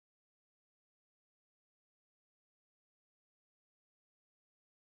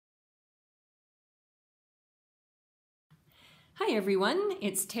Hi everyone,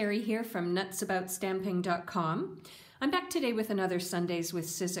 it's Terry here from nutsaboutsstamping.com. I'm back today with another Sundays with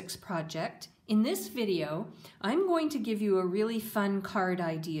Sizzix project. In this video, I'm going to give you a really fun card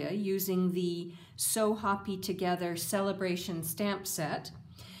idea using the So Hoppy Together Sale-a-bration stamp set.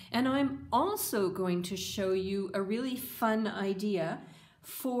 And I'm also going to show you a really fun idea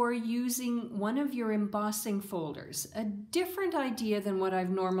for using one of your embossing folders, a different idea than what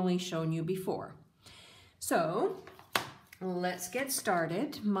I've normally shown you before. So, let's get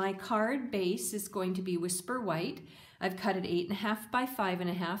started. My card base is going to be Whisper White. I've cut it 8.5 by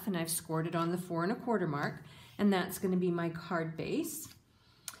 5.5 and I've scored it on the 4 1/4 mark, and that's going to be my card base.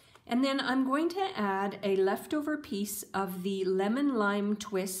 And then I'm going to add a leftover piece of the Lemon Lime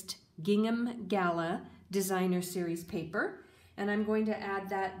Twist Gingham Gala Designer Series paper, and I'm going to add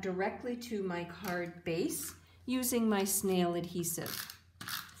that directly to my card base using my snail adhesive.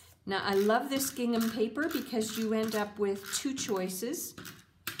 Now, I love this gingham paper because you end up with two choices.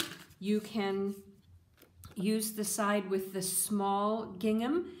 You can use the side with the small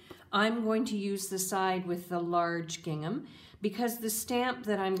gingham. I'm going to use the side with the large gingham because the stamp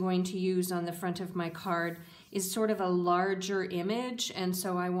that I'm going to use on the front of my card is sort of a larger image, and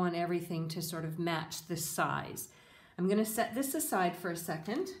so I want everything to sort of match the size. I'm going to set this aside for a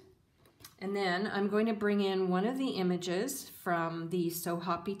second. And then I'm going to bring in one of the images from the So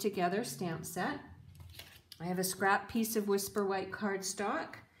Hoppy Together stamp set. I have a scrap piece of Whisper White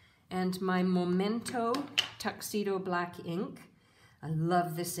cardstock and my Memento Tuxedo Black ink. I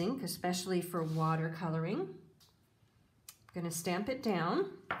love this ink, especially for watercoloring. I'm going to stamp it down.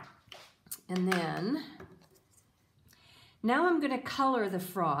 And then, now I'm going to color the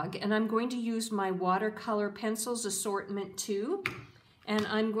frog, and I'm going to use my watercolor pencils assortment 2. And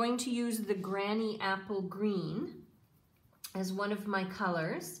I'm going to use the Granny Apple Green as one of my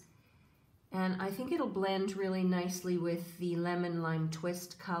colors. And I think it'll blend really nicely with the Lemon Lime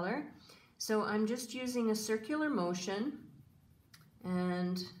Twist color. So I'm just using a circular motion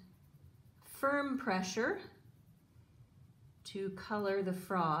and firm pressure to color the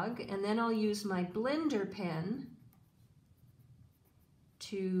frog. And then I'll use my blender pen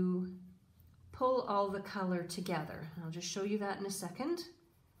to pull all the color together. I'll just show you that in a second.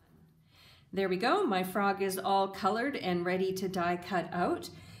 There we go. My frog is all colored and ready to die cut out.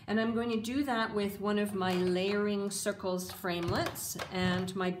 And I'm going to do that with one of my layering circles framelits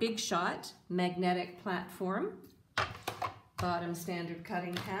and my Big Shot magnetic platform, bottom standard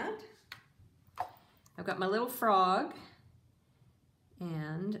cutting pad. I've got my little frog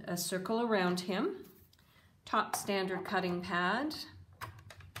and a circle around him, top standard cutting pad,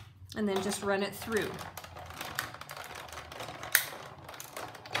 and then just run it through.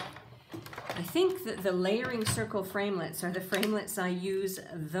 I think that the layering circle framelits are the framelits I use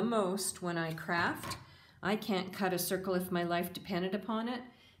the most when I craft. I can't cut a circle if my life depended upon it,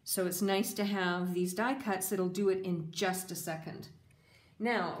 so it's nice to have these die cuts that'll do it in just a second.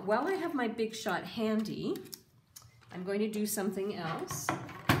 Now, while I have my Big Shot handy, I'm going to do something else.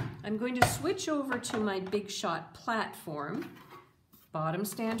 I'm going to switch over to my Big Shot platform, bottom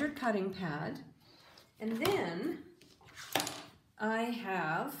standard cutting pad, and then I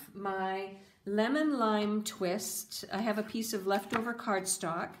have my Lemon Lime Twist. I have a piece of leftover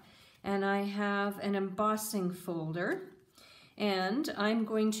cardstock, and I have an embossing folder, and I'm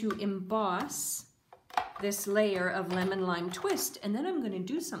going to emboss this layer of Lemon Lime Twist, and then I'm going to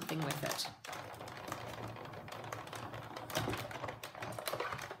do something with it.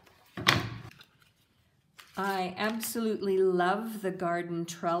 I absolutely love the garden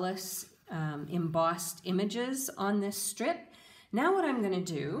trellis embossed images on this strip. Now what I'm going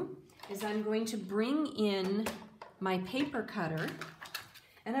to do is I'm going to bring in my paper cutter,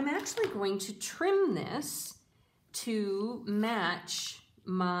 and I'm actually going to trim this to match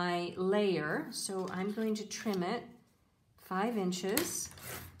my layer. So I'm going to trim it 5 inches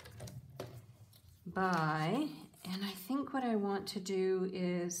by, and I think what I want to do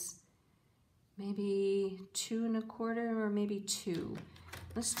is maybe 2 1/4 or maybe 2.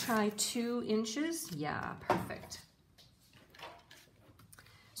 Let's try 2 inches. Yeah, perfect.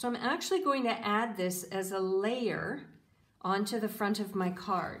 So I'm actually going to add this as a layer onto the front of my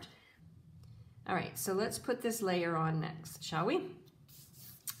card. All right, so let's put this layer on next, shall we?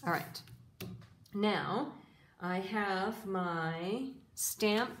 All right. Now I have my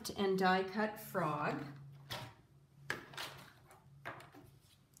stamped and die cut frog.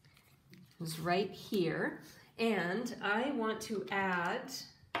 Is right here, and I want to add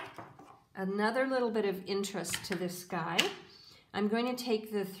another little bit of interest to this guy. I'm going to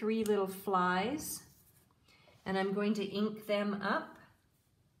take the 3 little flies and I'm going to ink them up,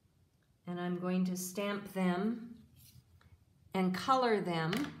 and I'm going to stamp them and color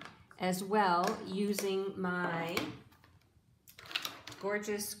them as well using my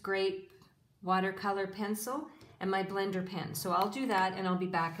gorgeous grape watercolor pencil and my blender pen. So I'll do that and I'll be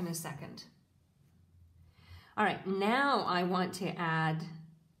back in a second. All right, now I want to add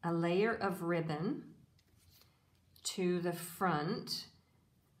a layer of ribbon to the front.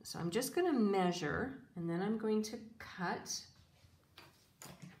 So I'm just going to measure and then I'm going to cut.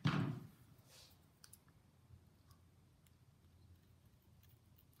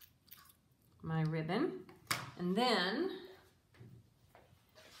 My ribbon, and then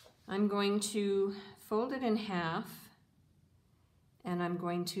I'm going to fold it in half and I'm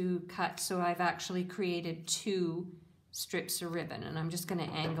going to cut so I've actually created 2 strips of ribbon, and I'm just going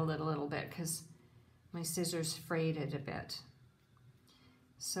to angle it a little bit because my scissors frayed it a bit.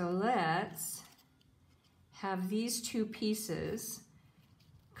 So let's have these 2 pieces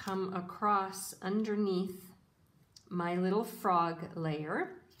come across underneath my little frog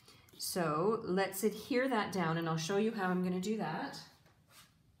layer. So let's adhere that down, and I'll show you how I'm going to do that.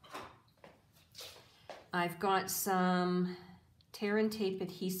 I've got some tear and tape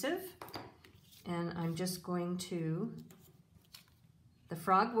adhesive, and I'm just going to, the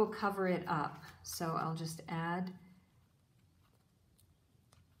frog will cover it up, so I'll just add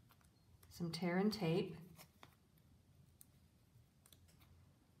some tear and tape.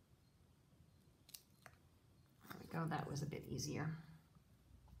 There we go, that was a bit easier.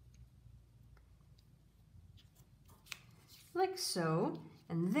 Like so,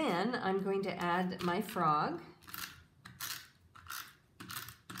 and then I'm going to add my frog,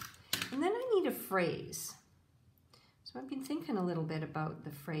 and then I need a phrase. So I've been thinking a little bit about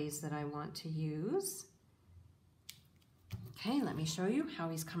the phrase that I want to use. Okay, let me show you how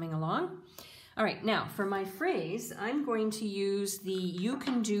he's coming along. All right, now for my phrase, I'm going to use the "You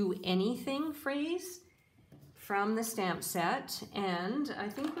Can Do Anything" phrase from the stamp set, and I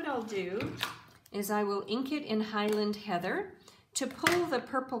think what I'll do is I will ink it in Highland Heather to pull the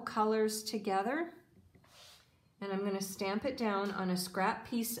purple colors together. And I'm going to stamp it down on a scrap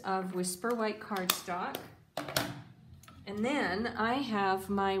piece of Whisper White cardstock. And then I have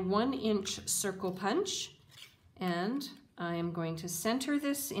my 1-inch circle punch, and I am going to center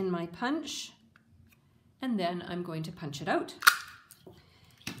this in my punch, and then I'm going to punch it out.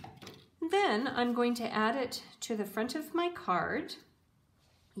 Then I'm going to add it to the front of my card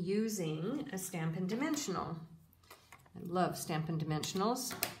using a Stampin' Dimensional. I love Stampin'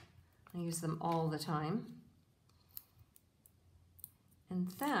 Dimensionals. I use them all the time. And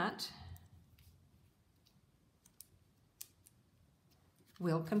that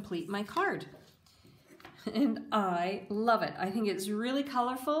will complete my card. And I love it. I think it's really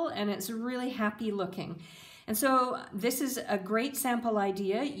colorful and it's really happy looking. And so this is a great sample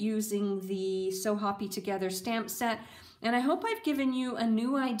idea using the So Hoppy Together stamp set. And I hope I've given you a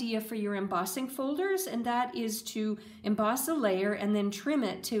new idea for your embossing folders, and that is to emboss a layer and then trim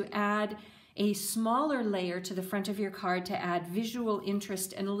it to add a smaller layer to the front of your card to add visual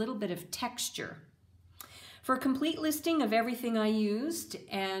interest and a little bit of texture. For a complete listing of everything I used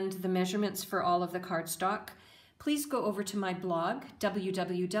and the measurements for all of the cardstock, please go over to my blog,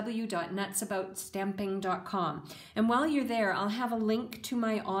 www.nutsaboutstamping.com. And while you're there, I'll have a link to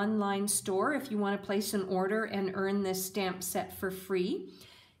my online store if you want to place an order and earn this stamp set for free.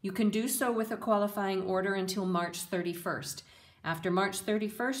 You can do so with a qualifying order until March 31st. After March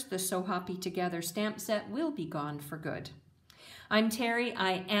 31st, the So Hoppy Together stamp set will be gone for good. I'm Terry.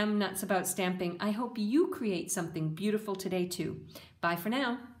 I am Nuts About Stamping. I hope you create something beautiful today too. Bye for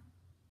now.